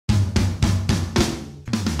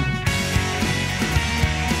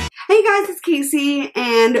Hey guys, it's Casey,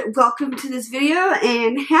 and welcome to this video,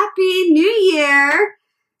 and Happy New Year!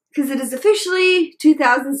 Because it is officially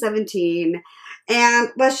 2017, and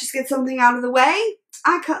let's just get something out of the way.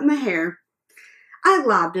 I cut my hair. I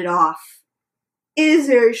lobbed it off. It is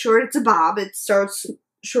very short. It's a bob. It starts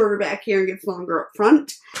shorter back here and gets longer up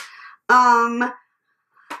front.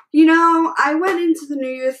 You know, I went into the new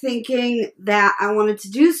year thinking that I wanted to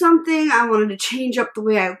do something. I wanted to change up the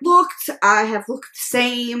way I looked. I have looked the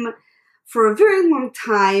same for a very long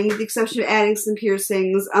time, with the exception of adding some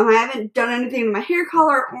piercings. I haven't done anything to my hair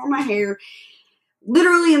color or my hair.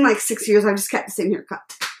 Literally in like 6 years, I've just kept the same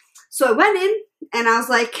haircut. So I went in and I was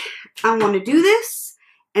like, I want to do this.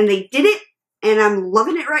 And they did it. And I'm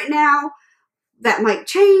loving it right now. That might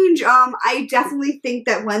change. I definitely think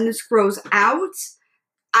that when this grows out,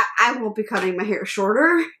 I won't be cutting my hair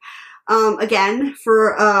shorter, again,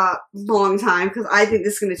 for a long time, because I think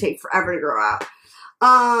this is going to take forever to grow out.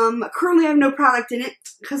 Currently I have no product in it,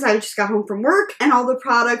 because I just got home from work, and all the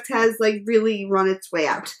product has, like, really run its way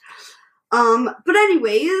out. But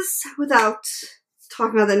anyways, without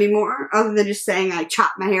talking about that anymore, other than just saying I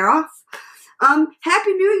chopped my hair off,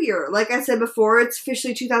 Happy New Year! Like I said before, it's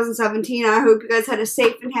officially 2017, I hope you guys had a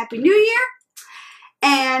safe and happy New Year.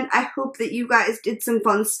 And I hope that you guys did some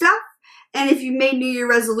fun stuff. And if you made New Year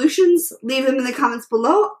resolutions, leave them in the comments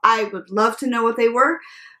below. I would love to know what they were.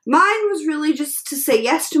 Mine was really just to say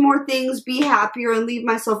yes to more things, be happier, and leave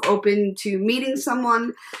myself open to meeting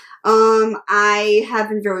someone. I have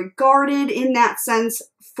been very guarded in that sense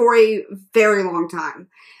for a very long time.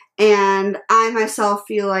 And I myself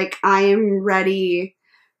feel like I am ready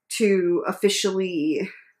to officially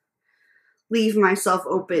leave myself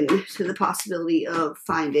open to the possibility of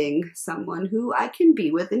finding someone who I can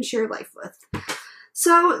be with and share life with.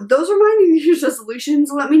 So those are my New Year's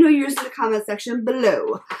resolutions. Let me know yours in the comment section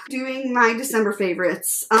below. Doing my December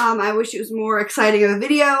favorites. I wish it was more exciting of a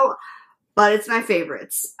video, but it's my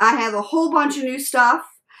favorites. I have a whole bunch of new stuff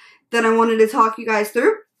that I wanted to talk you guys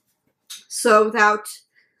through. So without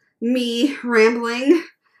me rambling,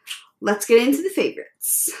 let's get into the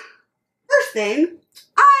favorites. First thing,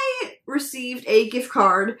 I received a gift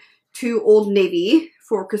card to Old Navy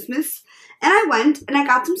for Christmas, and I went and I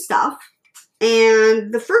got some stuff,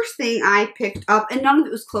 and the first thing I picked up, and none of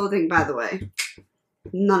it was clothing, by the way,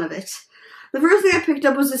 none of it. The first thing I picked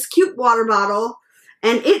up was this cute water bottle,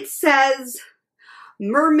 and it says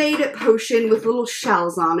mermaid potion with little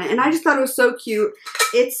shells on it, and I just thought it was so cute.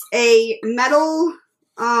 It's a metal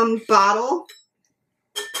bottle.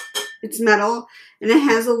 It's metal, and it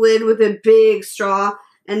has a lid with a big straw,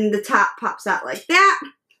 and the top pops out like that,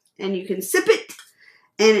 and you can sip it,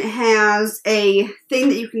 and it has a thing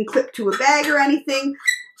that you can clip to a bag or anything,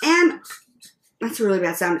 and that's a really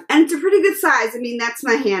bad sound, and it's a pretty good size. I mean, that's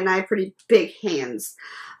my hand. I have pretty big hands,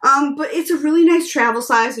 but it's a really nice travel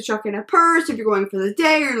size to chuck in a purse if you're going for the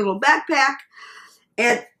day, or in a little backpack,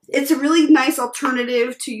 and it's a really nice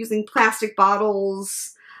alternative to using plastic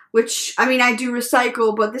bottles, which, I mean, I do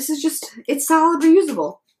recycle, but this is just, it's solid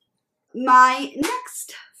reusable. My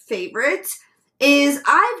next favorite is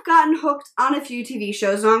I've gotten hooked on a few TV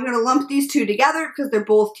shows. Now I'm going to lump these two together because they're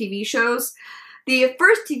both TV shows. The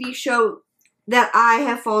first TV show that I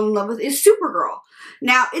have fallen in love with is Supergirl.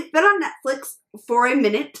 Now, it's been on Netflix for a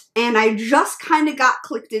minute, and I just kind of got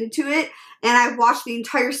clicked into it, and I watched the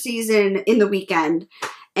entire season in the weekend.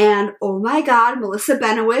 And oh my god, Melissa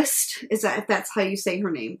Benoist, if that's how you say her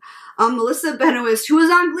name. Melissa Benoist, who was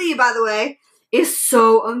on Glee, by the way, is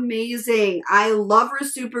so amazing. I love her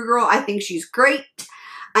as Supergirl. I think she's great.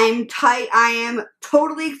 I am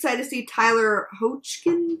totally excited to see Tyler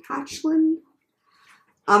Hoechlin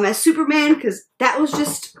as Superman, because that was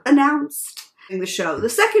just announced in the show. The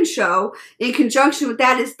second show, in conjunction with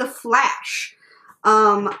that, is The Flash.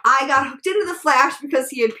 I got hooked into The Flash because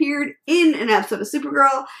he appeared in an episode of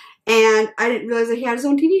Supergirl, and I didn't realize that he had his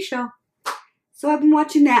own TV show. So I've been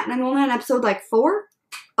watching that, and I'm only on episode like 4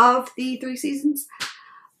 of the 3 seasons.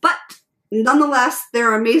 But nonetheless,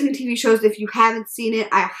 there are amazing TV shows. If you haven't seen it,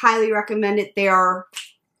 I highly recommend it. They are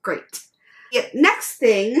great. The next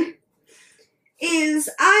thing is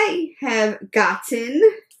I have gotten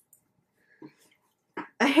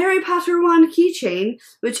a Harry Potter wand keychain,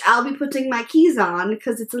 which I'll be putting my keys on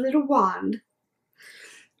because it's a little wand.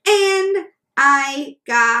 And I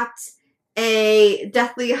got a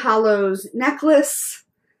Deathly Hallows necklace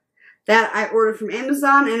that I ordered from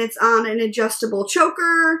Amazon, and it's on an adjustable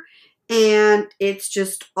choker, and it's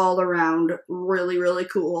just all around really, really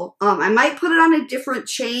cool. I might put it on a different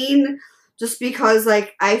chain just because,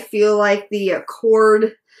 like, I feel like the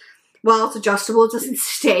cord, while it's adjustable, it doesn't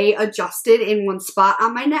stay adjusted in one spot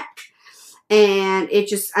on my neck. And it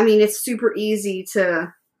just, I mean, it's super easy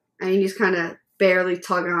to, I mean, you just kind of barely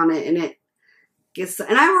tug on it and it gets,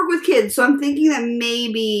 and I work with kids, so I'm thinking that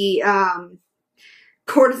maybe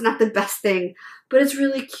cord is not the best thing, but it's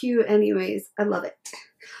really cute anyways. I love it.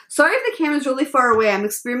 Sorry if the camera's really far away. I'm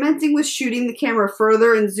experimenting with shooting the camera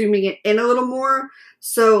further and zooming it in a little more.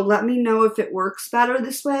 So let me know if it works better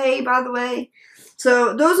this way, by the way.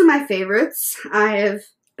 So those are my favorites. I have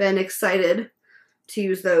been excited to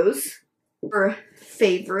use those. For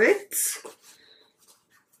favorites,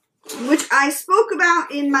 which I spoke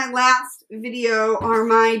about in my last video, are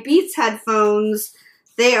my Beats headphones.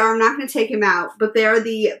 They are, I'm not going to take them out, but they are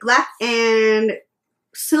the black and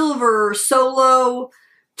silver Solo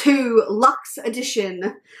 2 Luxe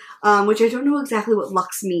Edition, which I don't know exactly what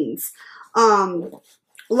Luxe means.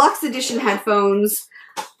 Luxe Edition headphones.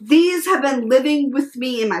 These have been living with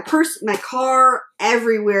me in my purse, my car,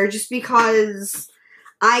 everywhere, just because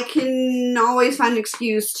I can always find an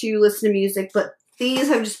excuse to listen to music, but these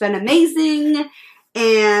have just been amazing,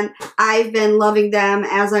 and I've been loving them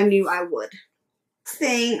as I knew I would.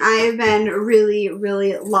 Thing I have been really,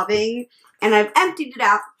 really loving, and I've emptied it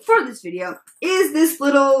out for this video, is this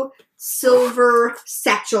little silver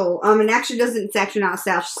satchel. It actually doesn't, it's actually not a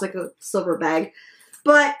satchel, it's like a silver bag.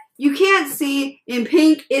 But you can't see, in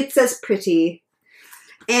pink it says pretty.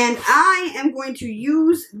 And I am going to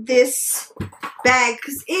use this bag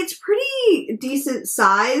because it's pretty decent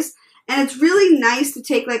size. And it's really nice to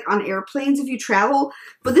take like on airplanes if you travel.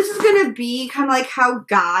 But this is going to be kind of like how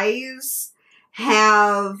guys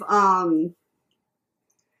have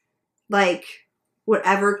like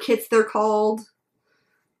whatever kits they're called.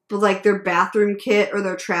 But like their bathroom kit or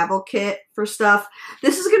their travel kit for stuff.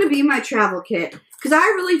 This is going to be my travel kit because I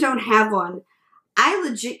really don't have one. I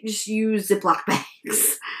legit just use Ziploc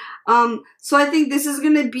bags. So I think this is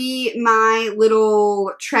going to be my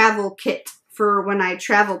little travel kit for when I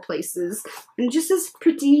travel places. And it just says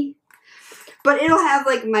pretty. But it'll have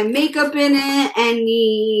like my makeup in it,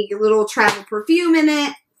 any little travel perfume in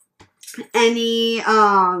it, any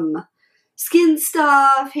skin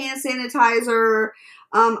stuff, hand sanitizer.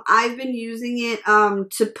 I've been using it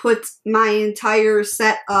to put my entire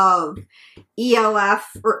set of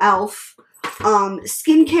ELF or ELF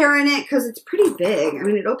skincare in it because it's pretty big. I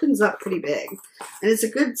mean, it opens up pretty big and it's a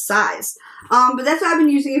good size. But that's what I've been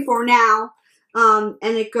using it for now. And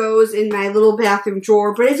it goes in my little bathroom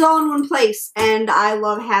drawer, but it's all in one place and I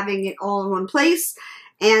love having it all in one place.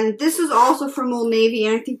 And this was also from Old Navy,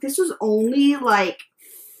 and I think this was only like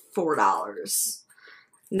 $4.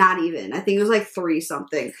 Not even. I think it was like $3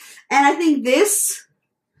 something. And I think this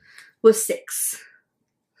was $6.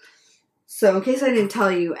 So in case I didn't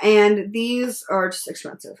tell you, and these are just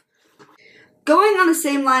expensive. Going on the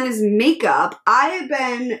same line as makeup, I have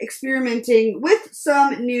been experimenting with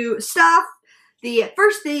some new stuff. The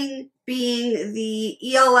first thing being the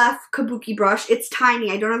ELF Kabuki brush. It's tiny.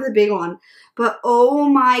 I don't have the big one. But oh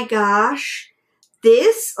my gosh.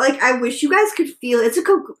 This, like, I wish you guys could feel it.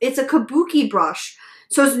 It's a Kabuki brush.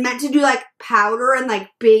 So it's meant to do like powder and like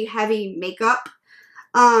big heavy makeup.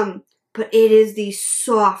 But it is the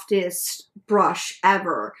softest brush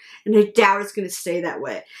ever. And I doubt it's going to stay that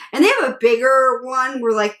way. And they have a bigger one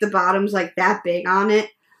where like the bottom's like that big on it.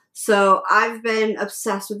 So I've been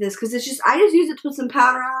obsessed with this because it's just, I just use it to put some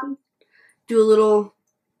powder on. Do a little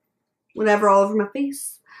whatever all over my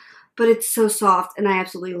face. But it's so soft and I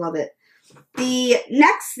absolutely love it. The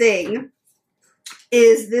next thing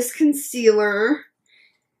is this concealer.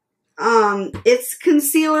 It's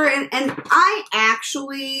concealer, and I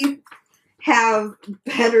actually have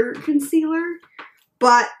better concealer,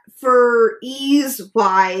 but for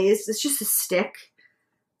ease-wise, it's just a stick,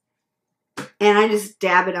 and I just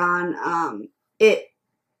dab it on. It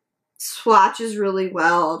swatches really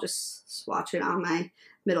well. I'll just swatch it on my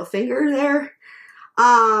middle finger there.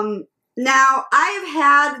 Now, I have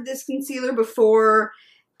had this concealer before,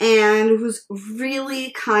 and was really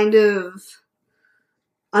kind of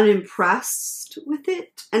unimpressed with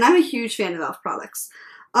it, and I'm a huge fan of e.l.f. products.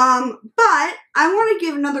 But I want to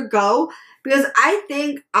give another go because I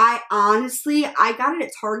think I got it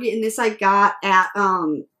at Target, and this I got at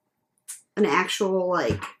an actual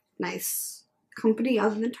like nice company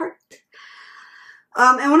other than Target.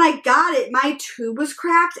 And when I got it, my tube was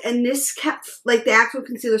cracked, and this kept, like, the actual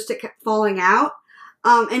concealer stick kept falling out.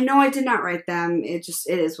 And no, I did not write them. It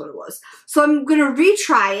is what it was. So I'm going to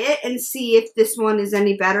retry it and see if this one is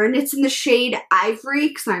any better. And it's in the shade Ivory,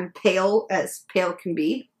 because I'm pale as pale can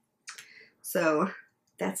be. So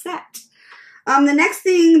that's that. The next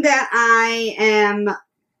thing that I am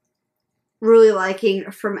really liking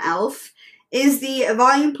from e.l.f. is the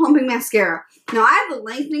Volume Plumping Mascara. Now, I have the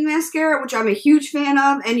Lengthening Mascara, which I'm a huge fan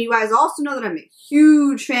of, and you guys also know that I'm a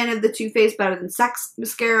huge fan of the Too Faced Better Than Sex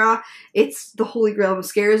Mascara. It's the holy grail of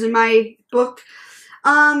mascaras in my book.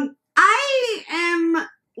 I am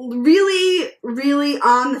really, really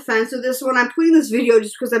on the fence with this one. I'm putting this video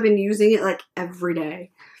just because I've been using it, like, every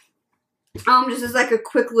day. Just as, like, a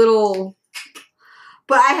quick little...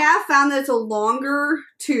 But I have found that it's a longer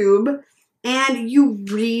tube, and you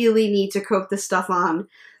really need to coat this stuff on.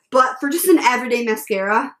 But for just an everyday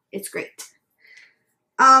mascara, it's great.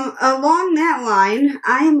 Along that line,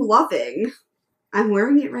 I am loving, I'm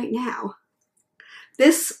wearing it right now,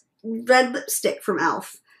 this red lipstick from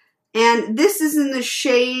e.l.f. And this is in the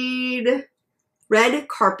shade Red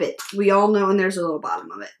Carpet. We all know, and there's a little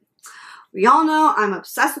bottom of it. We all know I'm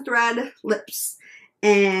obsessed with red lips.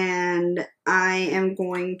 And I am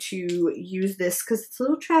going to use this because it's a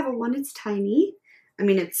little travel one. It's tiny. I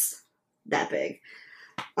mean, it's that big.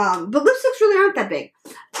 But lipsticks really aren't that big.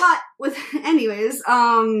 But anyways,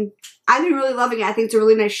 I've been really loving it. I think it's a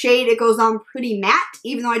really nice shade. It goes on pretty matte,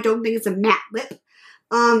 even though I don't think it's a matte lip.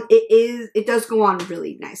 It does go on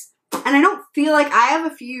really nice. And I don't feel like I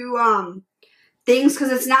have a few things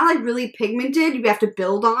because it's not like really pigmented. You have to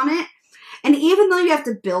build on it. And even though you have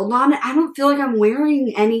to build on it, I don't feel like I'm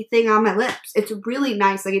wearing anything on my lips. It's really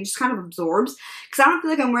nice. Like, it just kind of absorbs. Because I don't feel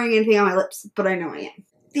like I'm wearing anything on my lips, but I know I am.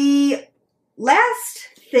 The last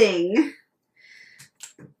thing,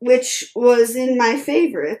 which was in my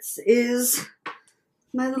favorites, is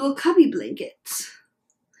my little cubby blanket.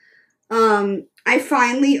 I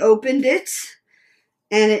finally opened it.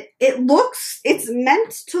 And it's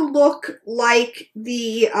meant to look like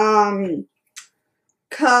the,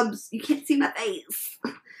 Cubs, you can't see my face.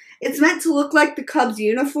 It's meant to look like the Cubs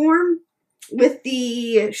uniform with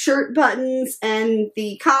the shirt buttons and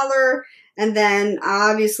the collar, and then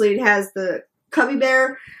obviously it has the cubby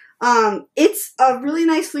bear. It's a really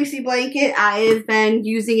nice fleecy blanket. I have been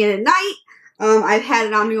using it at night. I've had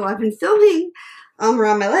it on me while I've been filming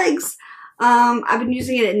around my legs. I've been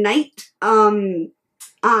using it at night on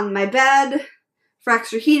my bed for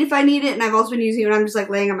extra heat if I need it, and I've also been using it when I'm just like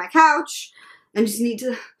laying on my couch and just need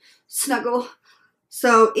to snuggle.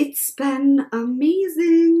 So it's been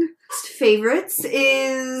amazing. Favorites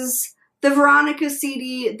is the Veronica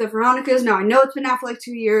CD. The Veronicas, now I know it's been out for like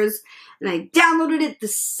 2 years, and I downloaded it the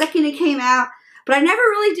second it came out, but I never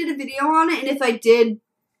really did a video on it, and if I did,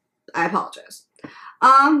 I apologize. But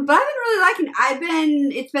I've been really liking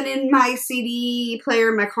it. It's been in my CD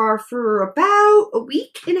player in my car for about a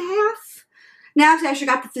week and a half. Now I actually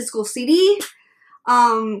got the physical CD.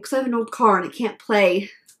 Because I have an old car and it can't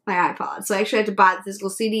play my iPod. So I actually had to buy the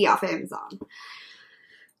physical CD off Amazon.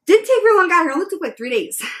 Didn't take very long, got here. It only took like 3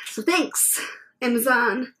 days. So thanks,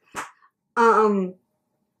 Amazon. I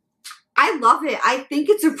love it. I think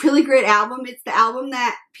it's a really great album. It's the album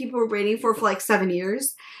that people were waiting for like 7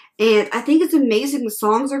 years. And I think it's amazing. The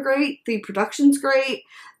songs are great. The production's great.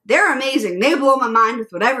 They're amazing. They blow my mind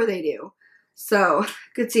with whatever they do. So,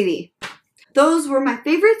 good CD. Those were my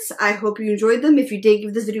favorites. I hope you enjoyed them. If you did,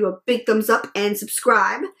 give this video a big thumbs up and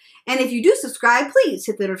subscribe. And if you do subscribe, please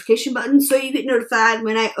hit the notification button so you get notified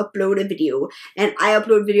when I upload a video. And I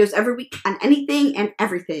upload videos every week on anything and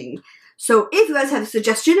everything. So if you guys have a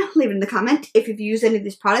suggestion, leave it in the comment. If you've used any of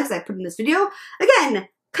these products I put in this video, again,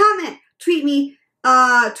 comment, tweet me,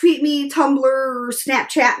 Tumblr,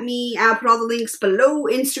 Snapchat me. I'll put all the links below,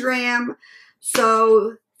 Instagram.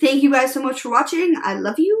 So thank you guys so much for watching. I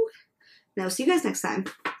love you. And I'll see you guys next time.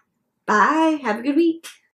 Bye. Have a good week.